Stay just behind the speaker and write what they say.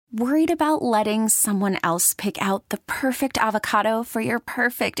Worried about letting someone else pick out the perfect avocado for your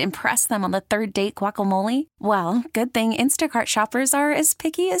perfect impress them on the third date guacamole? Well, good thing Instacart shoppers are as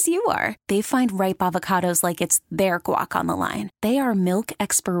picky as you are. They find ripe avocados like it's their guac on the line. They are milk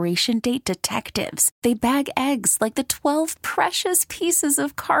expiration date detectives. They bag eggs like the 12 precious pieces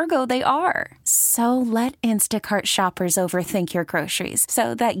of cargo they are. So let Instacart shoppers overthink your groceries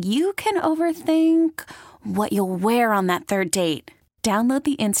so that you can overthink what you'll wear on that third date. Download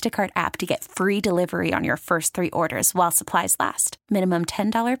the Instacart app to get free delivery on your first 3 orders while supplies last. Minimum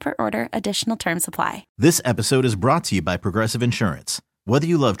 $10 per order. Additional terms apply. This episode is brought to you by Progressive Insurance. Whether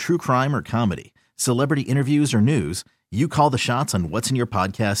you love true crime or comedy, celebrity interviews or news, you call the shots on what's in your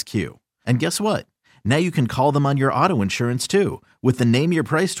podcast queue. And guess what? Now you can call them on your auto insurance too with the Name Your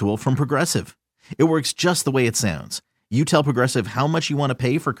Price tool from Progressive. It works just the way it sounds. You tell Progressive how much you want to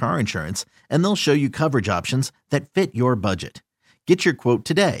pay for car insurance, and they'll show you coverage options that fit your budget. Get your quote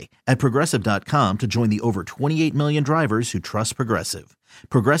today at Progressive.com to join the over 28 million drivers who trust Progressive.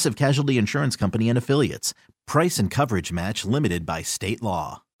 Progressive Casualty Insurance Company and Affiliates. Price and coverage match limited by state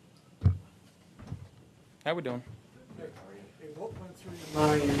law. How we doing? Hey, what went through your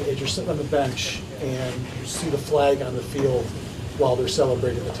mind as you're sitting on the bench and you see the flag on the field while they're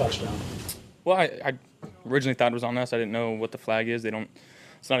celebrating the touchdown? Well, I originally thought it was on us. I didn't know what the flag is.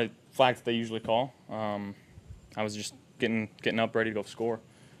 It's not a flag that they usually call. I was just getting up ready to go score.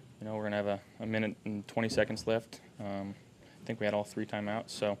 You know, we're going to have a minute and 20 seconds left. I think we had all 3 timeouts,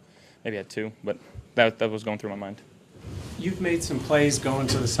 so maybe had 2, but that was going through my mind. You've made some plays going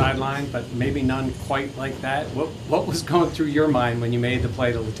to the sideline, but maybe none quite like that. What was going through your mind when you made the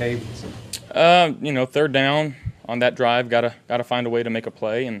play to Latavius? You know, third down on that drive, gotta find a way to make a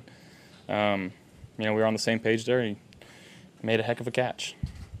play, and you know, we were on the same page there. He made a heck of a catch.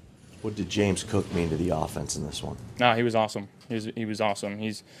 What did James Cook mean to the offense in this one? No, he was awesome. He was awesome.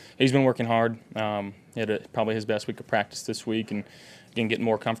 He's been working hard. He had probably his best week of practice this week, and again getting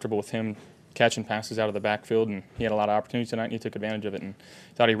more comfortable with him catching passes out of the backfield. And he had a lot of opportunities tonight, and he took advantage of it. And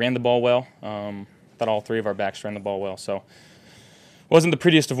thought he ran the ball well. Thought all 3 of our backs ran the ball well. So wasn't the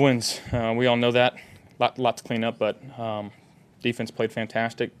prettiest of wins. We all know that. Lot to clean up, but defense played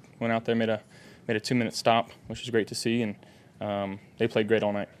fantastic. Went out there, made a 2-minute stop, which is great to see, and they played great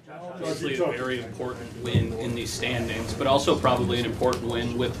all night. Obviously a very important win in these standings, but also probably an important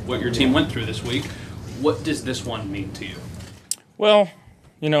win with what your team went through this week. What does this one mean to you? Well,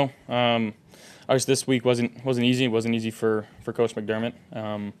 you know, obviously this week wasn't easy. It wasn't easy for Coach McDermott.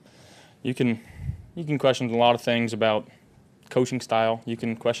 You can question a lot of things about coaching style. You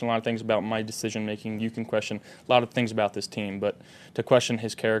can question a lot of things about my decision making. You can question a lot of things about this team, but to question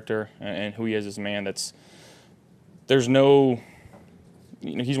his character and who he is as a man, there's no.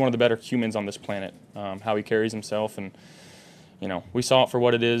 You know, he's one of the better humans on this planet. How he carries himself, and you know, we saw it for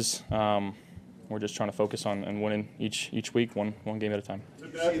what it is. We're just trying to focus on winning each week, one game at a time.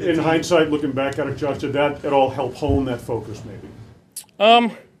 In hindsight, looking back at it, Josh, did that at all help hone that focus, maybe?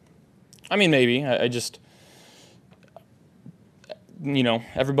 I mean, maybe. I just, you know,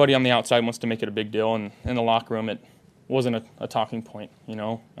 everybody on the outside wants to make it a big deal, and in the locker room, it wasn't a talking point. You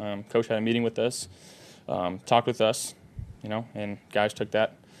know, Coach had a meeting with us, talked with us. You know, and guys took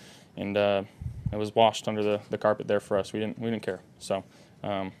that, and it was washed under the carpet there for us. We didn't care. So,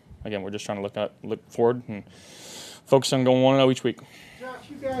 again, we're just trying to look forward and focus on going 1-0 each week. Josh,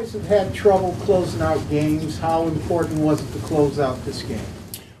 you guys have had trouble closing out games. How important was it to close out this game?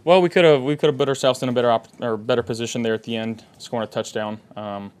 Well, we could have put ourselves in a better position there at the end, scoring a touchdown.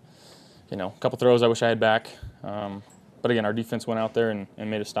 You know, a couple throws I wish I had back, but again, our defense went out there and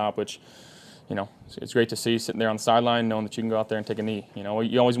made a stop, which. You know, it's great to see sitting there on the sideline, knowing that you can go out there and take a knee. You know,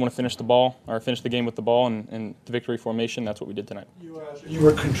 you always want to finish the game with the ball and the victory formation. That's what we did tonight. You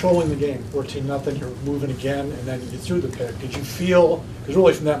were controlling the game, 14-0. You're moving again, and then you threw the pick. Did you feel? Because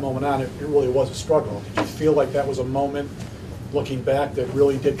really, from that moment on, it really was a struggle. Did you feel like that was a moment, looking back, that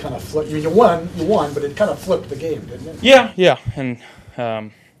really did kind of flip? I mean, you won, but it kind of flipped the game, didn't it? Yeah, and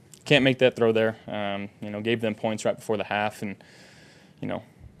can't make that throw there. You know, gave them points right before the half, and you know.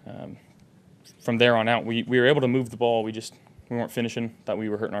 From there on out, we were able to move the ball. We weren't finishing. Thought we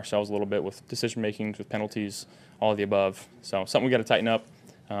were hurting ourselves a little bit with decision making, with penalties, all of the above. So something we got to tighten up.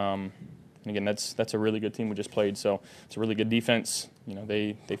 And again, that's a really good team we just played. So it's a really good defense. You know,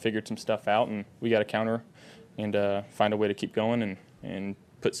 they figured some stuff out, and we got to counter and find a way to keep going and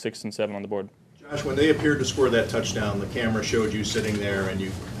put 6 and 7 on the board. Josh, when they appeared to score that touchdown, the camera showed you sitting there, and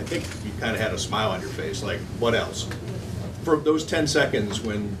I think you kind of had a smile on your face. Like, what else? For those 10 seconds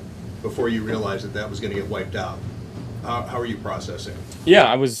before you realized that was going to get wiped out, how are you processing? Yeah,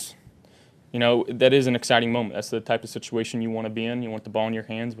 I was that is an exciting moment. That's the type of situation you want to be in. You want the ball in your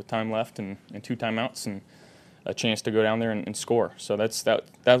hands with time left and 2 timeouts and a chance to go down there and score. So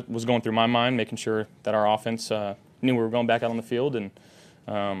that was going through my mind, making sure that our offense knew we were going back out on the field and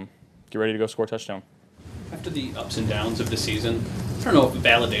get ready to go score a touchdown. After the ups and downs of the season, I don't know if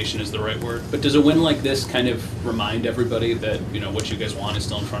validation is the right word, but does a win like this kind of remind everybody that what you guys want is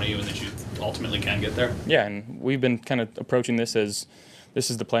still in front of you and that you ultimately can get there? Yeah, and we've been kind of approaching this as this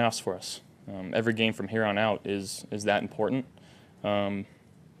is the playoffs for us. Every game from here on out is that important, and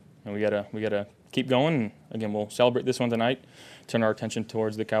we gotta keep going. And again, we'll celebrate this one tonight. Turn our attention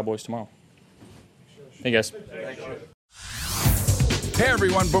towards the Cowboys tomorrow. Hey guys. Hey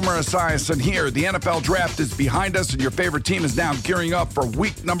everyone, Boomer Esiason here. The NFL Draft is behind us and your favorite team is now gearing up for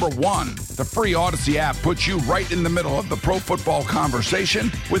week number 1. The free Odyssey app puts you right in the middle of the pro football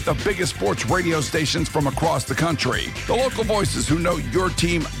conversation with the biggest sports radio stations from across the country. The local voices who know your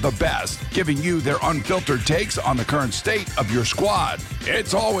team the best, giving you their unfiltered takes on the current state of your squad.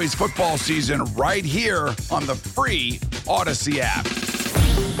 It's always football season right here on the free Odyssey app.